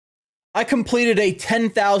I completed a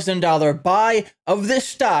 $10,000 buy of this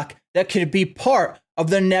stock that could be part of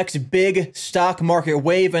the next big stock market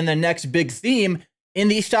wave and the next big theme in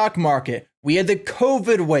the stock market. We had the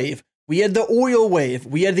COVID wave, we had the oil wave,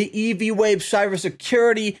 we had the EV wave,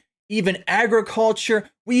 cybersecurity, even agriculture.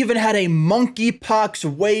 We even had a monkeypox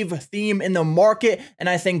wave theme in the market, and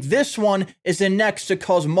I think this one is the next to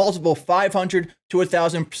cause multiple 500 to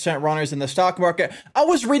 1,000% runners in the stock market. I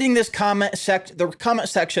was reading this the comment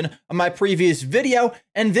section of my previous video,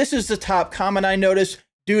 and this is the top comment I noticed.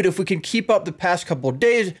 Dude, if we can keep up the past couple of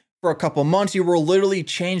days, for a couple months, you will literally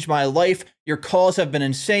change my life. Your calls have been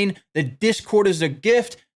insane. The Discord is a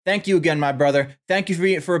gift. Thank you again, my brother. Thank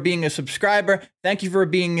you for being a subscriber. Thank you for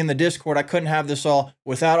being in the Discord. I couldn't have this all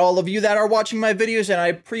without all of you that are watching my videos, and I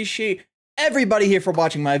appreciate everybody here for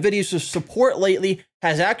watching my videos. The support lately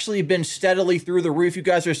has actually been steadily through the roof. You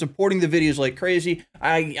guys are supporting the videos like crazy.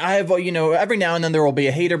 I have, you know, every now and then there will be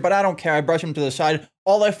a hater, but I don't care. I brush them to the side.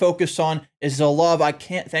 All I focus on is the love. I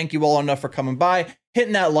can't thank you all enough for coming by,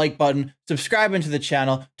 hitting that like button, subscribing to the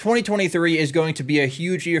channel. 2023 is going to be a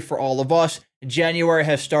huge year for all of us. January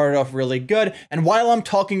has started off really good. And while I'm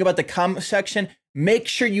talking about the comment section, make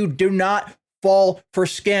sure you do not fall for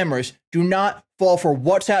scammers. Do not fall for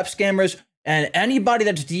WhatsApp scammers and anybody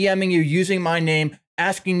that's DMing you using my name,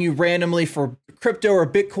 asking you randomly for crypto or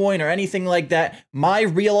Bitcoin or anything like that. My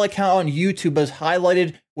real account on YouTube is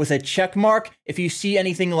highlighted with a check mark. If you see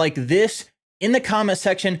anything like this in the comment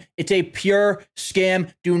section, it's a pure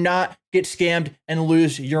scam. Do not get scammed and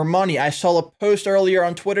lose your money. I saw a post earlier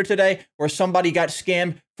on Twitter today where somebody got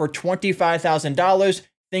scammed for $25,000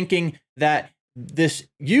 thinking that this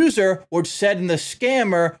user would send the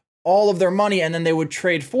scammer all of their money and then they would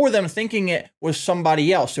trade for them thinking it was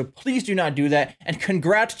somebody else. So please do not do that. And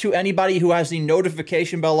congrats to anybody who has the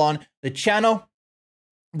notification bell on the channel.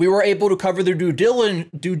 We were able to cover the due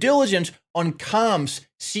diligence on COMS,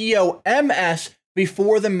 C-O-M-S,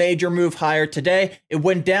 before the major move higher today. It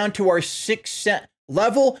went down to our 6 cent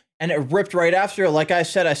level and it ripped right after. Like I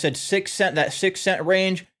said 6 cent, that 6 cent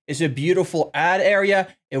range is a beautiful ad area.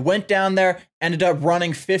 It went down there, ended up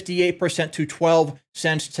running 58% to 12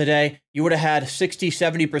 cents today. You would have had 60,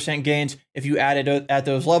 70% gains if you added at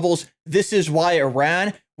those levels. This is why it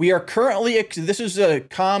ran. We are currently, this is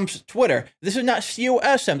COMS Twitter. This is not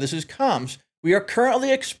COSM, this is COMS. We are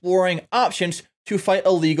currently exploring options to fight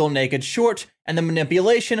illegal naked shorts and the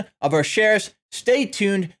manipulation of our shares. Stay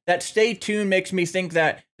tuned. That stay tuned makes me think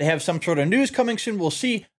that they have some sort of news coming soon. We'll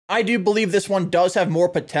see. I do believe this one does have more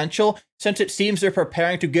potential since it seems they're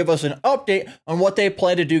preparing to give us an update on what they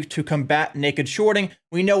plan to do to combat naked shorting.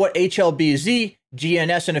 We know what hlbz,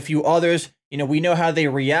 GNS, and a few others, you know, we know how they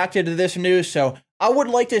reacted to this news. So I would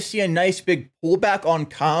like to see a nice big pullback on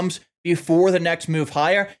COMS before the next move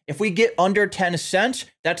higher. If we get under 10 cents,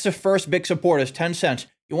 that's the first big support is 10 cents.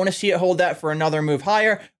 You want to see it hold that for another move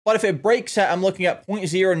higher. But if it breaks that, I'm looking at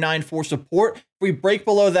 0.094 support. If we break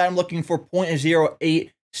below that, I'm looking for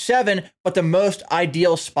 0.087. But the most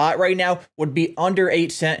ideal spot right now would be under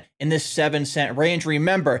 8 cent in this 7 cent range.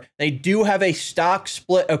 Remember, they do have a stock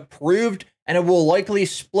split approved, and it will likely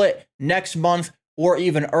split next month or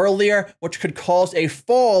even earlier, which could cause a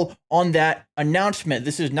fall on that announcement.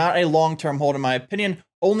 This is not a long-term hold, in my opinion,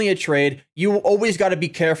 only a trade. You always got to be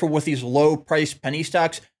careful with these low-priced penny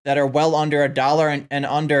stocks that are well under $1 and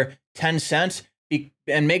under 10 cents,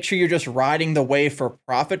 and make sure you're just riding the wave for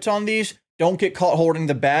profits on these. Don't get caught holding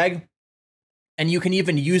the bag, and you can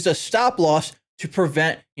even use a stop loss to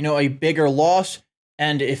prevent, you know, a bigger loss.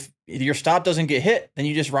 And if your stop doesn't get hit, then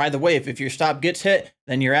you just ride the wave. If your stop gets hit,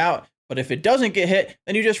 then you're out. But if it doesn't get hit,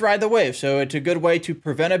 then you just ride the wave. So it's a good way to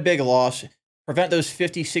prevent a big loss, prevent those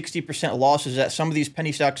 50, 60% losses that some of these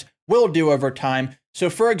penny stocks will do over time. So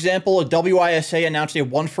for example, a WISA announced a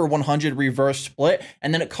 1-for-100 reverse split,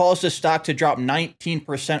 and then it caused the stock to drop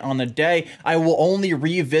 19% on the day. I will only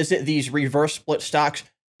revisit these reverse split stocks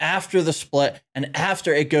after the split and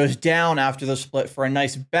after it goes down after the split for a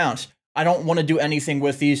nice bounce. I don't want to do anything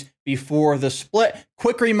with these before the split.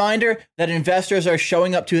 Quick reminder that investors are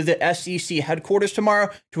showing up to the SEC headquarters tomorrow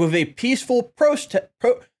to have a peaceful protest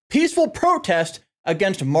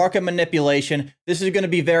against market manipulation. This is going to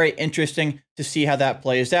be very interesting to see how that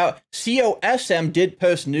plays out. COSM did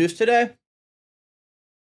post news today.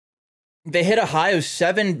 They hit a high of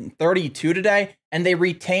 732 today, and they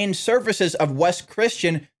retained services of Wes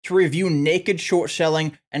Christian to review naked short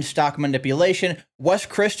selling and stock manipulation. Wes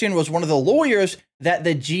Christian was one of the lawyers that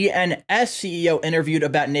the GNS CEO interviewed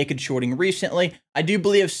about naked shorting recently. I do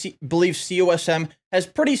believe COSM has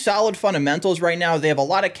pretty solid fundamentals right now. They have a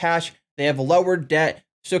lot of cash. They have lower debt.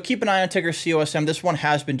 So keep an eye on ticker COSM. This one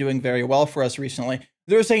has been doing very well for us recently.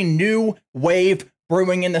 There's a new wave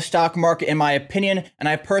brewing in the stock market, in my opinion, and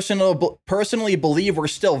I personally believe we're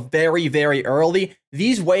still very, very early.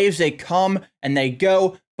 These waves, they come and they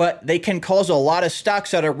go, but they can cause a lot of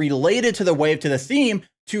stocks that are related to the wave, to the theme,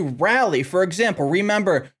 to rally. For example,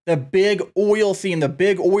 remember the big oil theme, the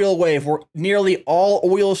big oil wave, where nearly all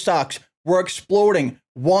oil stocks were exploding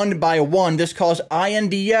one by one. This caused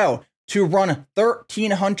INDO to run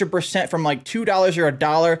 1,300% from like $2 or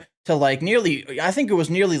 $1 to like nearly, I think it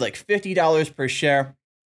was nearly like $50 per share.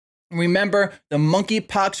 Remember the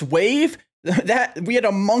monkeypox wave? That we had a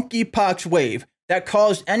monkeypox wave that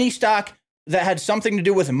caused any stock that had something to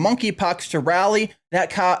do with monkeypox to rally.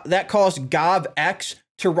 That caused GovX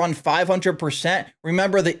to run 500%.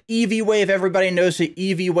 Remember the EV wave? Everybody knows the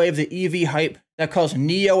EV wave, the EV hype that caused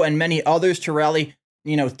NEO and many others to rally,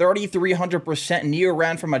 3,300%. NEO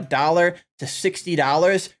ran from $1 to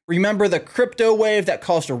 $60. Remember the crypto wave that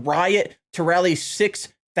caused a riot to rally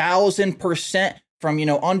 6,000% from,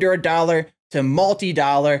 under $1 to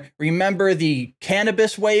multi-dollar. Remember the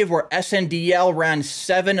cannabis wave where SNDL ran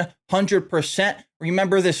 700%.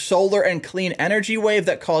 Remember the solar and clean energy wave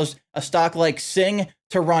that caused a stock like Sing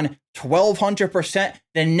to run 1,200%.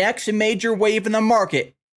 The next major wave in the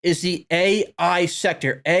market is the AI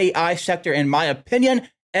sector. AI sector, in my opinion,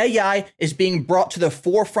 AI is being brought to the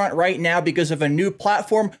forefront right now because of a new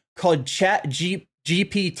platform called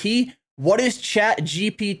ChatGPT. What is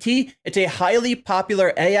ChatGPT? It's a highly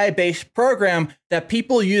popular AI-based program that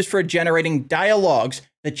people use for generating dialogues.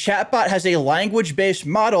 The chatbot has a language-based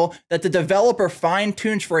model that the developer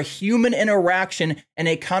fine-tunes for human interaction in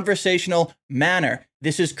a conversational manner.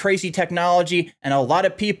 This is crazy technology, and a lot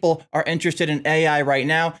of people are interested in AI right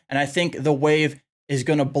now, and I think the wave is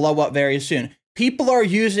going to blow up very soon. People are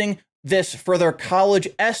using this for their college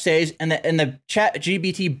essays, and the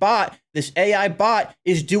ChatGPT bot, this AI bot,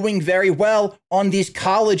 is doing very well on these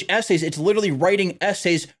college essays. It's literally writing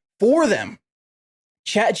essays for them.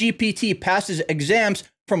 ChatGPT passes exams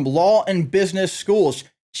from law and business schools.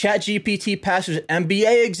 ChatGPT passes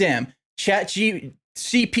MBA exam.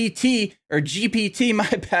 ChatGPT, or GPT, my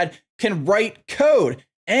bad, can write code.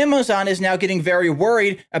 Amazon is now getting very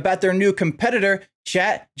worried about their new competitor,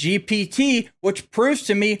 ChatGPT, which proves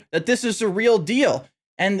to me that this is the real deal.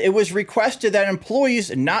 And it was requested that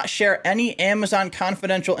employees not share any Amazon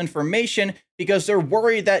confidential information because they're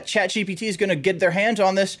worried that ChatGPT is going to get their hands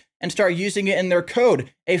on this and start using it in their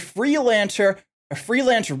code. A freelance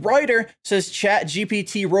writer says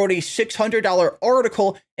ChatGPT wrote a $600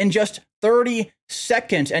 article in just 30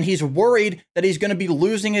 seconds, and he's worried that he's going to be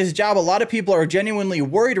losing his job. A lot of people are genuinely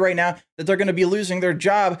worried right now that they're going to be losing their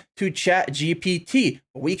job to ChatGPT.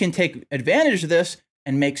 But we can take advantage of this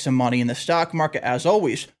and make some money in the stock market as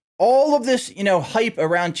always. All of this, hype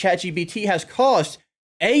around ChatGPT has caused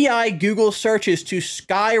AI Google searches to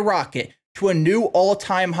skyrocket to a new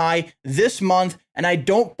all-time high this month, and I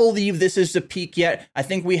don't believe this is the peak yet. I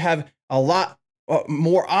think we have a lot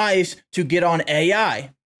more eyes to get on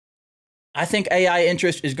AI. I think AI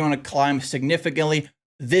interest is going to climb significantly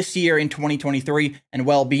this year in 2023 and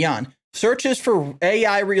well beyond. Searches for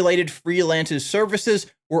AI-related freelancers services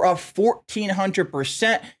were up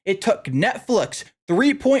 1,400%. It took Netflix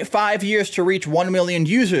 3.5 years to reach 1 million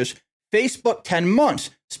users, Facebook 10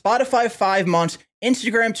 months, Spotify 5 months,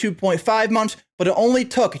 Instagram 2.5 months, but it only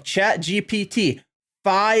took ChatGPT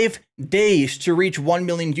 5 days to reach 1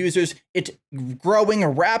 million users. It's growing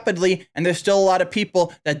rapidly, and there's still a lot of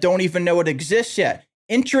people that don't even know it exists yet.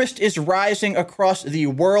 Interest is rising across the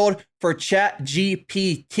world for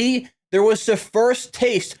ChatGPT. There was the first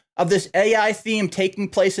taste of this AI theme taking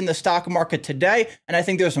place in the stock market today, and I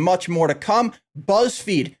think there's much more to come.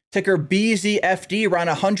 BuzzFeed, ticker bzfd, ran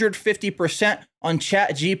 150% on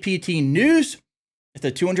ChatGPT news. It's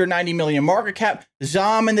a 290 million market cap.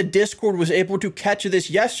 Zom in the Discord was able to catch this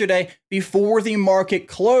yesterday before the market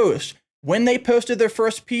closed. When they posted their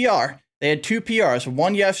first PR, they had 2 PRs,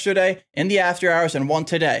 one yesterday in the after hours and one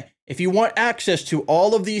today. If you want access to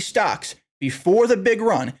all of these stocks before the big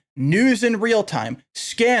run, news in real time,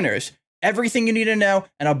 scanners, everything you need to know,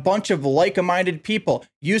 and a bunch of like-minded people,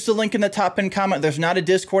 use the link in the top pinned comment. There's not a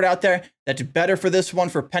Discord out there that's better for this one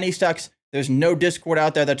for penny stocks. There's no Discord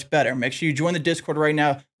out there that's better. Make sure you join the Discord right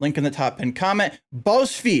now. Link in the top pinned comment.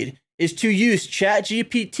 BuzzFeed is to use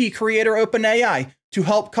ChatGPT creator OpenAI to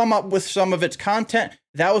help come up with some of its content.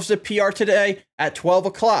 That was the PR today at 12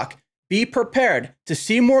 o'clock. Be prepared to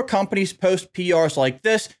see more companies post PRs like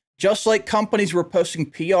this, just like companies were posting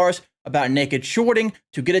PRs about naked shorting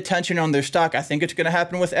to get attention on their stock. I think it's going to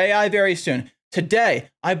happen with AI very soon. Today,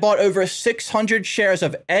 I bought over 600 shares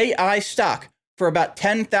of AI stock for about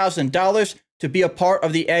 $10,000 to be a part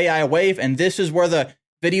of the AI wave. And this is where the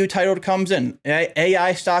video title comes in.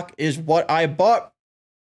 AI stock is what I bought.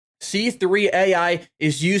 C3.AI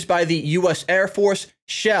is used by the US Air Force,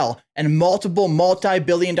 Shell, and multiple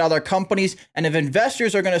multi-billion-dollar companies. And if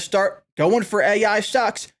investors are going to start going for AI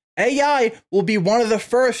stocks, AI will be one of the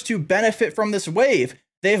first to benefit from this wave.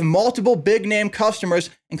 They have multiple big-name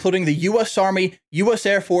customers, including the US Army, US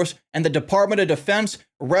Air Force, and the Department of Defense.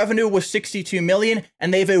 Revenue was $62 million,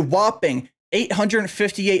 and they have a whopping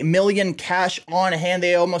 $858 million cash on hand.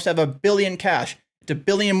 They almost have $1 billion cash. It's $1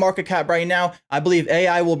 billion market cap right now. I believe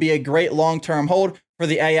AI will be a great long-term hold for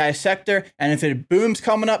the AI sector. And if it booms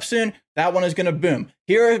coming up soon, that one is going to boom.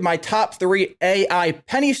 Here are my top 3 AI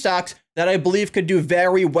penny stocks that I believe could do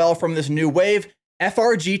very well from this new wave.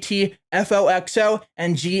 FRGT, FOXO,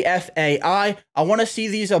 and GFAI. I want to see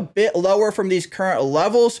these a bit lower from these current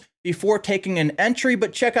levels before taking an entry,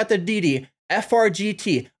 but check out the DD.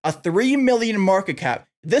 FRGT, a 3 million market cap.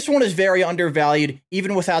 This one is very undervalued,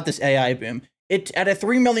 even without this AI boom. It's at a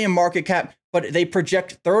 3 million market cap, but they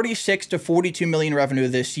project 36 to 42 million revenue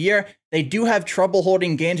this year. They do have trouble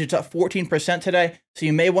holding gains. It's up 14% today, so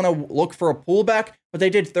you may want to look for a pullback, but they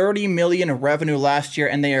did 30 million revenue last year,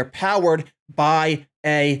 and they are powered by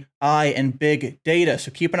AI and big data.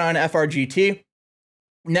 So keep an eye on FRGT.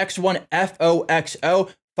 Next one,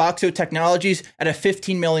 FOXO, Foxo Technologies, at a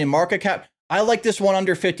 15 million market cap. I like this one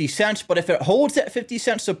under 50 cents, but if it holds at 50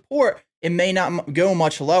 cent support, it may not go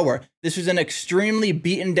much lower. This is an extremely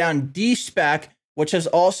beaten down D-SPAC, which has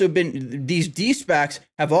also been, these D-SPACs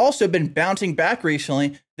have also been bouncing back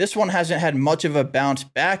recently. This one hasn't had much of a bounce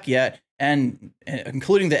back yet, and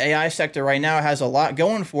including the AI sector right now has a lot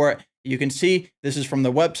going for it. You can see this is from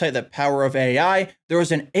the website, The Power of AI. There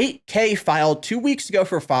was an 8K filed 2 weeks ago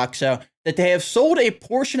for Foxo that they have sold a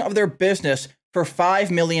portion of their business for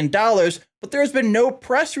 $5 million, but there has been no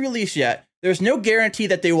press release yet. There's no guarantee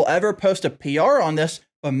that they will ever post a PR on this,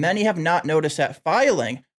 but many have not noticed that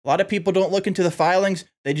filing. A lot of people don't look into the filings.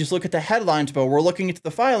 They just look at the headlines, but we're looking into the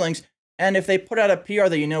filings. And if they put out a PR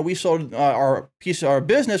that, you know, we sold our piece of our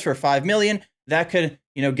business for $5 million, that could,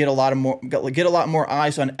 you know, get a lot more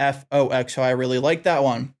eyes on FOX. So I really like that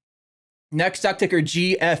one. Next stock ticker,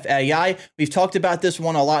 GFAI. We've talked about this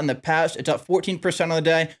one a lot in the past. It's up 14% on the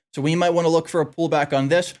day, so we might want to look for a pullback on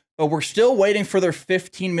this, but we're still waiting for their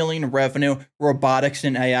 15 million revenue robotics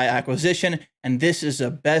and AI acquisition, and this is the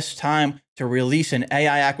best time to release an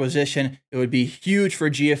AI acquisition. It would be huge for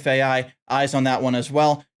GFAI. Eyes on that one as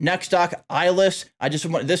well. Next stock, ilus.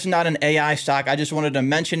 This is not an AI stock. I just wanted to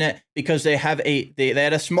mention it because they have they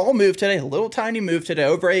had a small move today, a little tiny move today,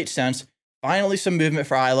 over 8 cents. Finally, some movement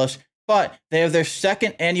for ilus. But they have their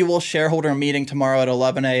second annual shareholder meeting tomorrow at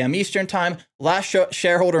 11 a.m. Eastern time. Last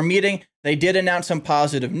shareholder meeting, they did announce some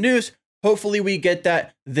positive news. Hopefully we get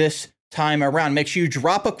that this time around. Make sure you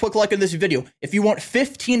drop a quick like on this video. If you want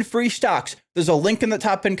 15 free stocks, there's a link in the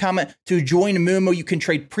top pinned comment to join Moomoo. You can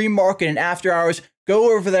trade pre-market and after hours.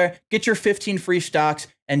 Go over there, get your 15 free stocks,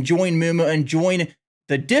 and join Moomoo and join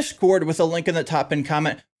the Discord with a link in the top pinned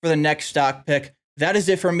comment for the next stock pick. That is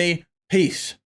it for me. Peace.